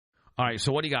All right,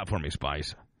 so what do you got for me,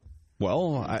 Spice?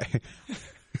 Well,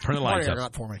 Turn the lights up.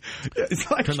 Got for me?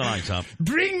 Turn the lights up.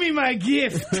 Bring me my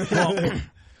gift. Well,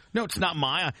 no, it's not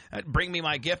my. Bring me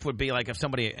my gift would be like if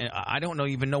somebody. I don't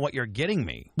even know what you're getting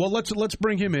me. Well, let's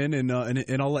bring him in and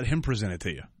I'll let him present it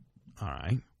to you. All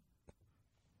right.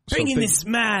 Bring in this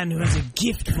man who has a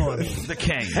gift for me. The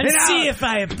king. And see if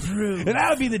I approve. And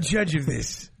I'll be the judge of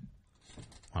this.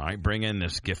 All right, bring in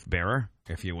this gift bearer,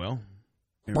 if you will.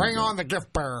 Bring on the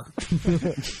gift bearer.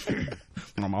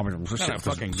 What kind of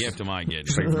fucking gift am I getting?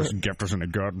 See if this gift is any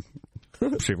good.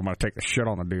 See if I'm going to take a shit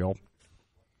on the deal.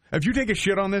 If you take a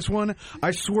shit on this one, I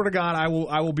swear to God, I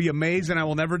will be amazed and I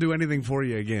will never do anything for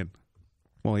you again.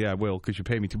 Well, yeah, I will because you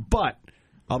pay me to. But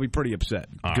I'll be pretty upset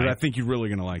because I think you're really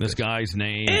going to like this. This guy's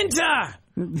name.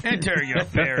 Enter your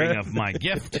bearing of my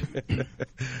gift.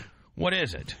 What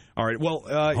is it? All right. Well,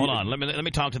 hold on. Let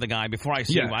me talk to the guy before I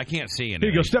see him. I can't see anything.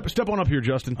 Here you go. Step on up here,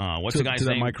 Justyn. What's the guy's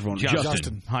name? That microphone.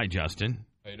 Justin. Hi, Justin.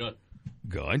 How you doing?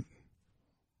 Good.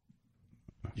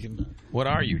 What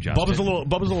are you, Justin? Bubba's a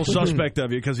little suspect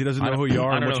of you because he doesn't know who you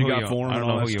are and what you got for him. I don't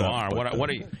know who you are. What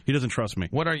are you? He doesn't trust me.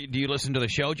 What are you? Do you listen to the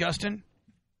show, Justin?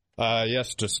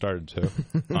 Yes, just started to.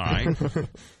 All right.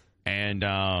 And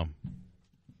I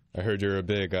heard you're a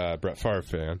big Brett Favre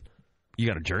fan. You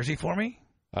got a jersey for me?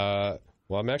 Well,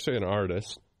 I'm actually an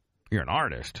artist. You're an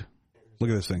artist? Look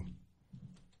at this thing.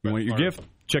 You want your gift?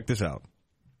 Check this out.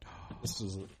 This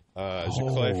is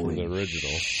Giclée from the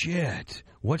original. Shit.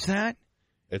 What's that?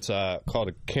 It's called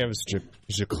a canvas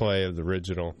Giclée of the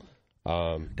original.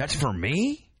 That's for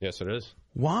me? Yes, it is.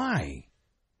 Why?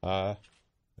 You're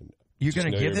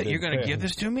gonna give it? You're gonna give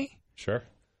this to me? Sure.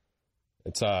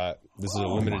 It's this is a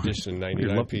limited edition,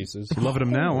 99 pieces. You're loving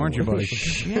him now, aren't you, buddy?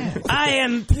 Shit. I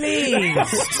am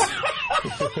pleased.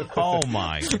 Oh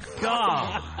my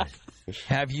God!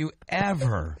 Have you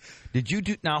ever? Did you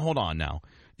do? Now hold on. Now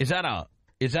is that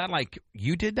like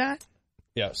you did that?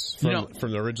 Yes,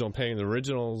 from the original painting. The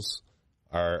originals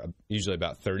are usually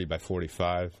about 30 by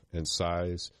 45 in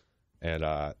size, and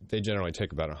they generally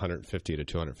take about 150 to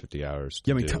 250 hours.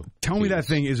 Yeah, I mean, tell me that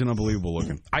thing isn't unbelievable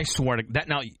looking. I swear to that.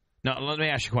 Now, let me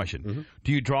ask you a question. Mm-hmm.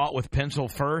 Do you draw it with pencil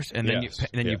first, and then you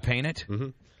paint it? Mm-hmm.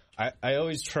 I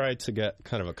always try to get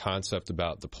kind of a concept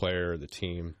about the player, the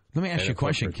team. Let me ask you a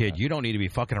question, kid. You don't need to be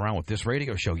fucking around with this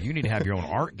radio show. You need to have your own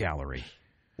art gallery.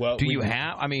 Well, do you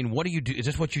have? I mean, what do you do? Is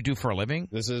this what you do for a living?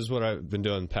 This is what I've been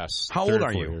doing the past. How old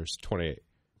are you? Years. 28.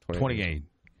 28.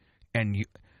 And you,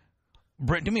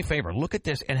 Brent, do me a favor. Look at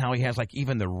this and how he has like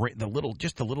even the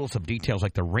littlest of details,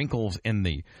 like the wrinkles in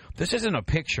the. This isn't a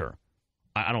picture.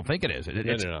 I don't think it is.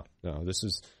 No. This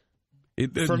is.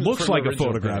 It looks like a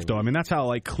photograph, though. I mean, that's how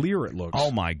like clear it looks.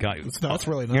 Oh my God, that's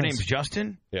really nice. Your name's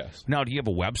Justin? Yes. Now, do you have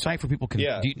a website for people? Do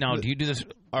you do this?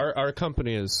 Our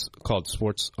company is called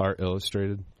Sports Art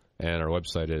Illustrated, and our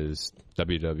website is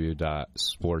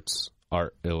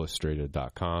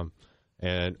www.sportsartillustrated.com.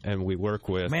 And we work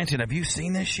with Manson. Have you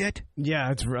seen this shit?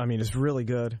 Yeah, it's really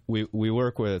good. We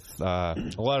work with a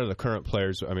lot of the current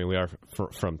players. I mean, we are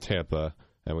from Tampa,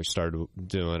 and we started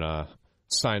doing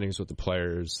signings with the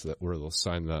players that will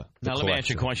sign the now, collection. Let me ask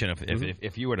you a question.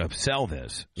 If you were to sell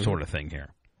this sort of thing here,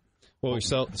 well, we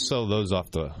sell those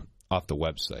off the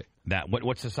website.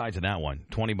 What's the size of that one?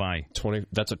 20 by 20.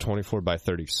 That's a 24 by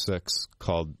 36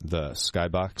 called the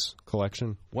Skybox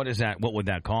collection. What is that? What would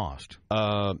that cost?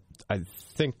 I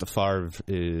think the Favre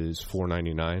is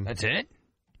 $4.99. That's it.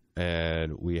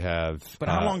 And we have. But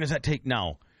how long does that take?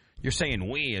 Now, you're saying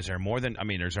we? Is there more than? I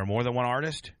mean, is there more than one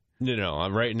artist? No.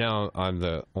 Right now, I'm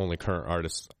the only current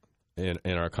artist in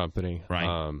our company.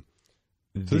 Right.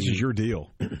 This is your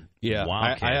deal. Yeah.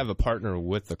 Wow, I have a partner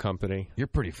with the company. You're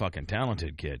pretty fucking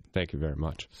talented, kid. Thank you very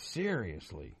much.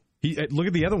 Seriously. Look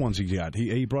at the other ones he got.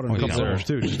 He brought in a couple others,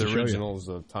 too. The originals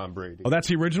of Tom Brady. Oh, that's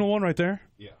the original one right there?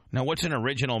 Yeah. Now, what's an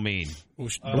original mean?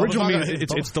 Original means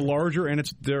it's the larger and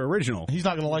it's the original. He's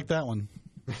not going to like that one.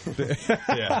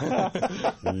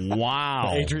 Yeah.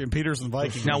 Wow. Adrian Peterson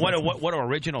Vikings. Now, what do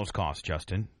originals cost,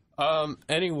 Justin?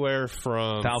 Anywhere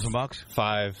from $1,000,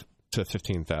 $5,000 to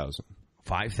 $15,000.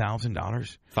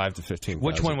 $5,000? $5,000 to $15,000.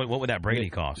 Which one? What would that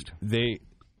Brady cost? They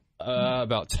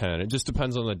about 10. It just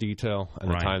depends on the detail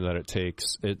and the time that it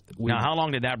takes. Now, how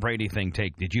long did that Brady thing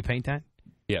take? Did you paint that?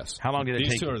 Yes. How long did it take?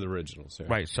 These two are the originals. Yeah.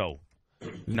 Right. So,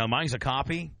 now mine's a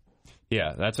copy.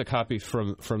 Yeah, that's a copy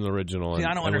from the original. See,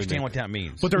 I don't understand what that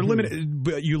means. But they're limited.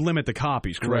 But you limit the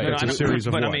copies, correct? Right. It's a series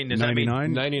of but, what? I mean, does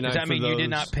 99? 99. Does that mean you did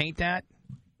not paint that?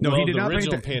 No, he did not paint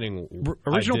original that. painting.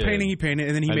 Original painting he painted,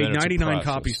 and then he made 99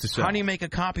 copies to sell. How do you make a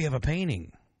copy of a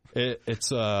painting?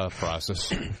 It's a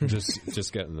process.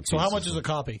 just getting the. So how much is a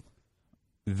copy?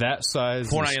 That size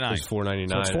 $4.99. is $4.99.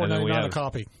 So it's $4.99 a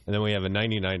copy. And then we have a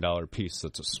 $99 piece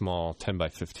that's a small 10 by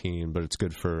 15, but it's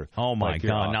good for. Oh my like,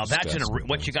 your God! Now office that's desk and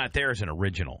what you things. got there is an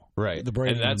original. Right, The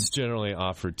Brady and that's generally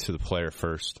offered to the player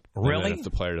first. Really? And then if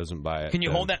the player doesn't buy it, Can you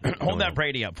then hold that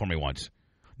Brady up for me once?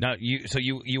 Now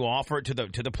you offer it to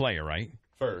the player, right?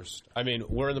 first? I mean,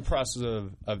 we're in the process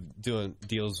of doing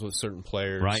deals with certain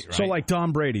players. Right. So, like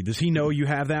Tom Brady, does he know you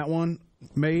have that one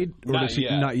made? Or Not does he,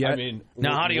 yet. Not yet. I mean,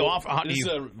 now how do you offer? How do this you?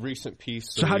 is a recent piece.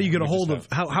 So how do you get a we hold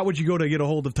just of? How would you go to get a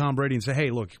hold of Tom Brady and say,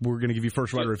 "Hey, look, we're going to give you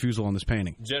first right of refusal on this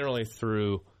painting"? generally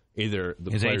through either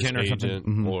the His player's agent or something?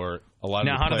 Mm-hmm. or a lot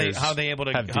Now of the how players are they able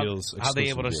to have deals? how they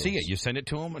able to exclusive see deals. it? You send it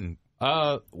to them and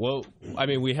Well, I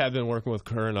mean, we have been working with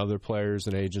current other players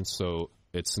and agents, so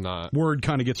it's not. Word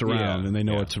kind of gets around, Yeah, and they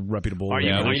know yeah. it's reputable. Are you-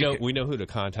 Yeah, you- we know who to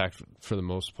contact for the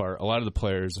most part. A lot of the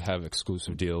players have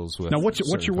exclusive deals with. Now, what's your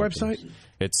certain companies. website?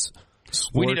 It's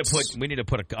we need to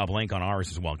put a link on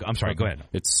ours as well. I'm sorry. Go ahead.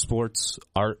 It's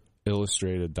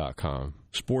sportsartillustrated.com.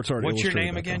 Sports Art. What's your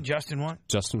name Illustrated.com. again? Justin what?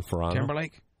 Justyn Farano.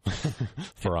 Timberlake?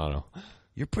 Farano.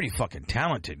 You're pretty fucking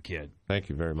talented, kid. Thank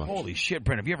you very much. Holy shit,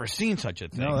 Brent! Have you ever seen such a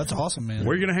thing? No, that's awesome, man.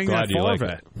 Where are you going to hang Glad that you Favre like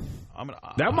at? it. I'm gonna,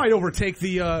 That might overtake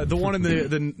the one in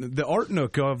the art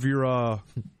nook of your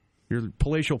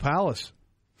palatial palace.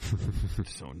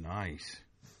 so nice.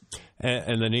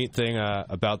 And the neat thing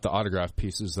about the autograph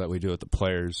pieces that we do with the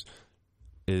players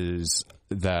is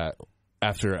that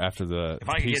after the If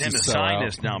I could get pieces him to sell sign out,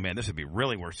 this now, man, this would be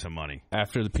really worth some money.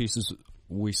 after the pieces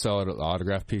we sell it at the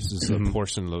autograph pieces, a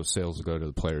portion of those sales will go to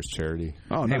the players' charity.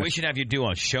 Oh, Hey, nice. we should have you do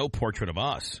a show portrait of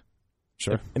us.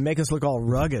 Sure. And make us look all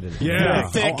rugged. And Yeah,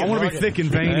 Thick I want to be thick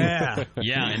and veiny. Yeah.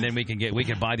 Yeah, and then we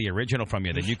could buy the original from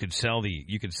you. Then you could sell the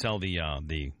You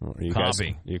copy.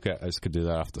 guys could do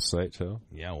that off the site too.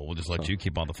 Yeah, well, we'll just let you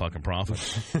keep all the fucking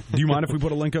profits. Do you mind if we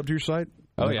put a link up to your site?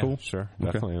 Oh Is that yeah, cool. sure,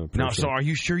 definitely. Now, appreciate so it. are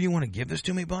you sure you want to give this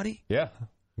to me, buddy? Yeah,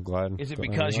 I'm glad. Is it glad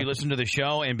because you like it. listened to the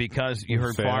show and because you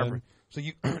heard Fan. Favre? So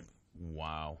you,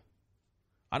 wow.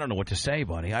 I don't know what to say,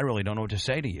 buddy. I really don't know what to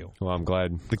say to you. Well, I'm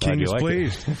glad The king you is like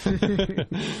pleased.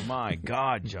 My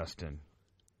God, Justin.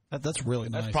 That's really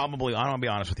nice. That's probably, I don't want to be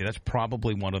honest with you, that's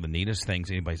probably one of the neatest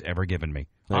things anybody's ever given me.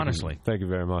 Thank Honestly. you. Thank you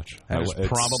very much. That is It's-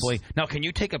 probably. Now, can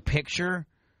you take a picture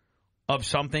of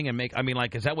something and make, I mean,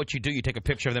 like, is that what you do? You take a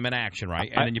picture of them in action, right?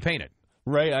 And then you paint it.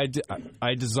 Right,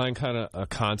 I design kind of a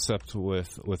concept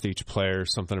with each player,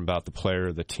 something about the player,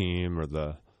 or the team, or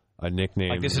a nickname.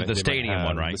 Like this is that the they might stadium have,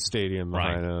 one, right? The stadium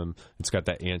behind him. It's got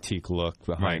that antique look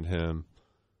behind him,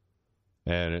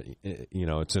 and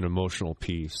it's an emotional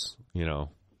piece.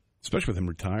 Especially with him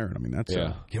retiring. I mean, that's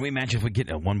Yeah. Can we imagine if we get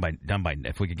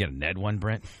if we could get a Ned one,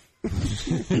 Brent?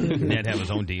 Ned have his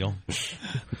own deal.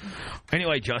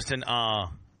 Anyway, Justin,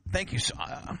 thank you.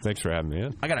 Thanks for having me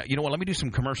in. I gotta, you know what? Let me do some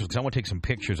commercials because I want to take some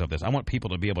pictures of this. I want people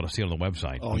to be able to see it on the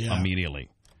website. Oh, yeah. Immediately.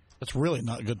 That's really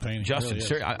not good painting. Justin, It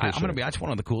really is. I'm going to be. That's one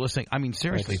of the coolest things. I mean,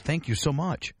 seriously, thank you so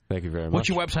much. Thank you very much. What's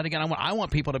your website again? I want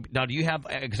people to. Now, do you have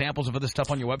examples of this stuff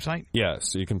on your website? Yeah,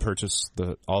 so you can purchase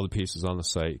all the pieces on the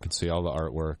site. You can see all the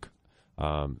artwork.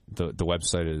 The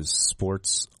website is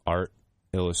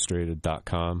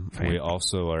sportsartillustrated.com. We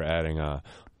also are adding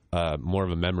more of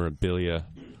a memorabilia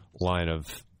line of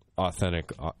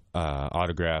authentic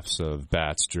autographs of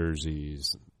bats,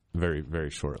 jerseys, very,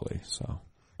 very shortly. So,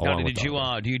 Now, along with do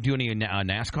you do any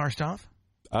NASCAR stuff?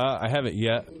 I haven't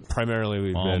yet.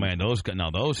 Primarily, those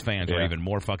fans are Yeah. even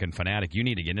more fucking fanatic. You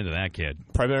need to get into that, kid.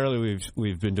 Primarily,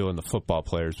 we've been doing the football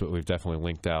players, but we've definitely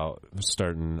linked out.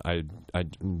 Starting,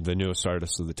 the newest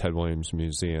artist of the Ted Williams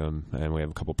Museum, and we have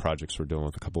a couple projects we're doing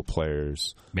with a couple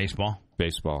players. Baseball,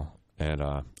 and You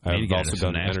I've need to get also into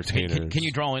some done NASCAR. entertainers. Can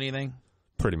you draw anything?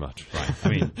 Pretty much. I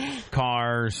mean,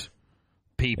 cars,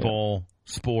 people,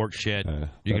 sports shit.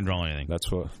 You can draw anything.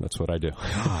 That's what I do.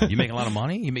 You make a lot of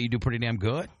money. You do pretty damn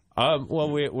good.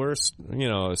 Well, we're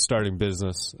starting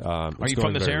business. Are you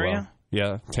from this area? Well.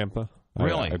 Yeah, Tampa.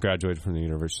 Really? I graduated from the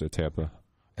University of Tampa.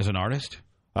 As an artist,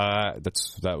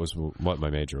 That was what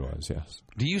my major was. Yes.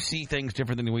 do you see things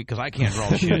different than we? Because I can't draw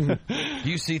shit. Do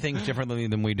you see things differently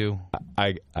than we do?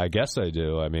 I guess I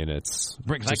do. I mean, it's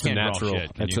Bricks, just I can't a natural. draw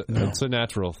shit. Can you? It's a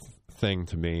natural thing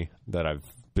to me that I've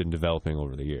been developing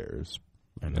over the years.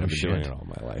 And I've been shit. doing it all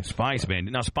my life. Spice, man.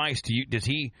 Now, Spice, does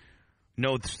he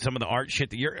know some of the art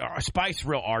shit that you're Spice?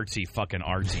 Real artsy, fucking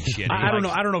artsy shit. I don't know.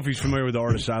 I don't know if he's familiar with the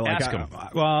artists I like. Ask him.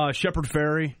 Shepard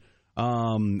Fairey,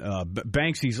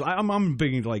 Banksy's. I'm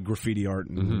big into like graffiti art.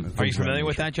 And Are you familiar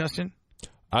with that, Justin?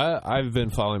 I've been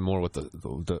following more with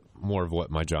the more of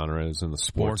what my genre is in the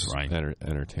sports right?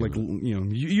 entertainment.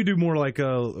 Like you do more like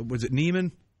was it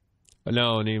Neiman?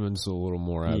 No, Neiman's a little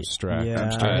more abstract.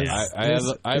 Yeah. I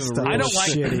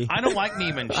don't like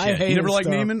Neiman shit. I hate You never liked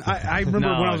stuff. Neiman? I remember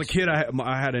when I was a kid,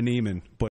 I had a Neiman, but